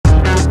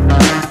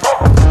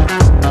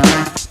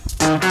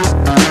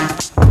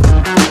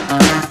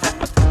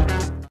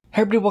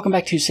Hi everybody, welcome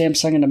back to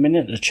Samsung in a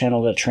Minute, a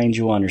channel that trains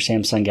you on your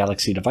Samsung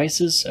Galaxy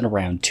devices in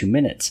around 2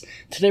 minutes.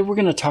 Today we're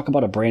going to talk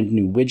about a brand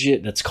new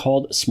widget that's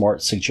called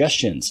Smart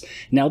Suggestions.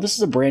 Now this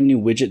is a brand new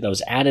widget that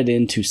was added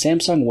into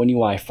Samsung One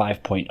UI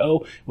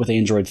 5.0 with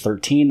Android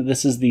 13.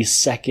 This is the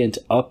second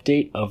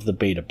update of the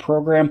beta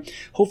program.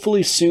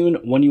 Hopefully soon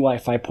One UI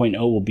 5.0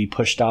 will be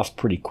pushed off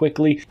pretty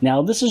quickly.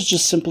 Now this is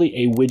just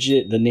simply a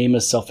widget, the name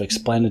is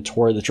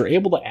self-explanatory, that you're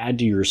able to add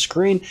to your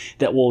screen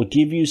that will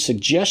give you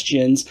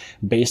suggestions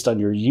based on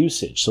your usage.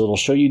 So it'll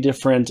show you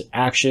different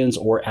actions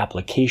or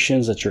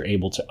applications that you're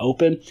able to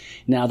open.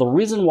 Now, the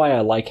reason why I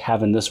like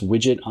having this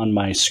widget on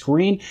my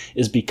screen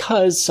is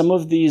because some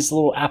of these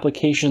little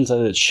applications that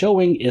it's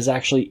showing is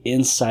actually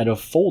inside of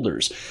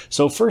folders.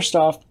 So first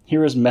off,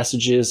 here is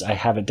messages. I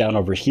have it down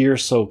over here.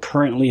 So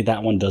currently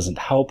that one doesn't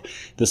help.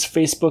 This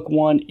Facebook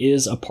one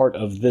is a part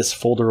of this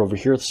folder over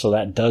here. So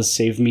that does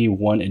save me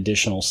one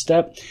additional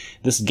step.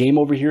 This game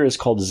over here is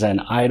called Zen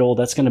Idle.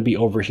 That's going to be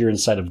over here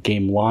inside of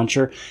Game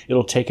Launcher.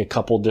 It'll take a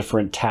couple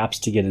different taps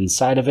to get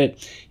inside of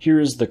it.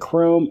 Here's the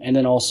Chrome and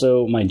then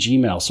also my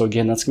Gmail. So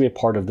again, that's going to be a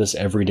part of this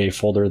everyday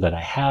folder that I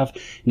have.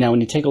 Now,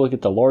 when you take a look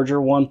at the larger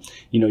one,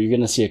 you're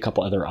going to see a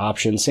couple other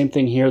options. Same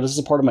thing here. This is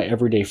a part of my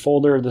everyday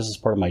folder. This is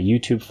part of my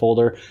YouTube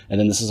folder. And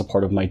then this is a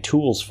part of my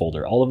tools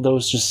folder. All of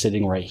those just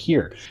sitting right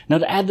here. Now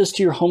to add this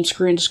to your home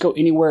screen, just go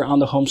anywhere on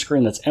the home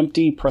screen that's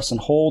empty, press and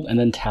hold, and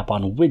then tap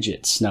on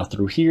widgets. Now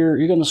through here,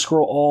 you're going to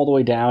scroll all the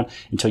way down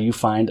until you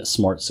find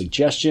Smart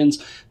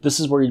Suggestions. This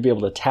is where you'd be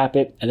able to tap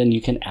it, and then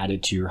you can add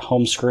it to your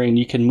home screen.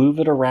 You can move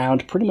it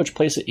around, pretty much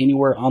place it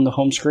anywhere on the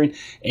home screen,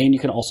 and you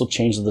can also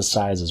change the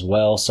size as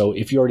well. So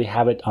if you already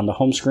have it on the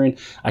home screen,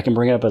 I can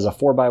bring it up as a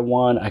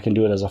 4x1, I can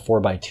do it as a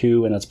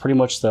 4x2, and that's pretty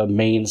much the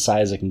main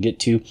size I can get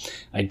to.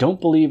 I don't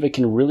believe it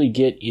can really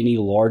get any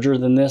larger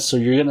than this, so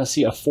you're going to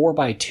see a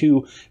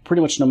 4x2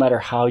 pretty much no matter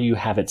how you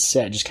have it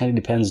set. It just kind of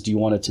depends. Do you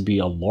want it to be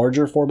a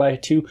larger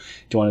 4x2? Do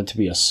you want it to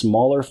be a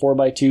smaller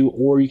 4x2?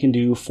 Or you can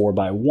do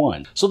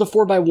 4x1. So the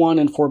 4x1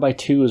 and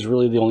 4x2 is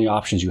really the only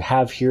options you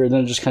have here.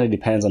 Then it just kind of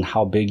depends on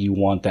how big you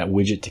want that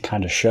widget to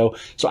kind of show.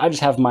 So I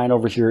just have mine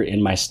over here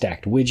in my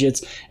stacked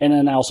widgets, and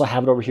then I also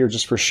have it over here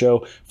just for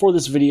show for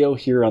this video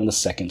here on the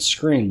second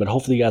screen. But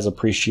hopefully you guys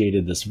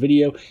appreciated this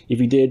video. If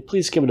you did,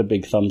 please give it a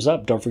big thumbs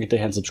up. Don't forget to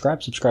hit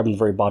subscribe. Subscribe on the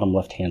very bottom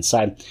left hand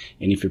side.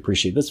 And if you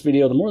appreciate this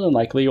video, then more than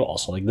likely you'll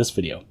also like this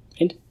video.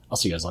 And I'll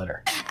see you guys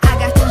later. I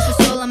got tons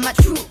of soul, I'm a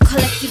true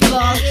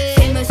collectible.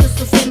 Famous,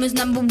 so famous,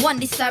 #1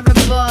 desirable.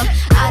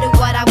 I do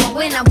what I want,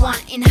 when I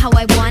want, and how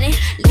I want it.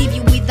 Leave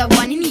you with the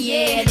one in the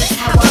air, that's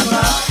how I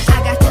roll.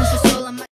 I got tons of soul.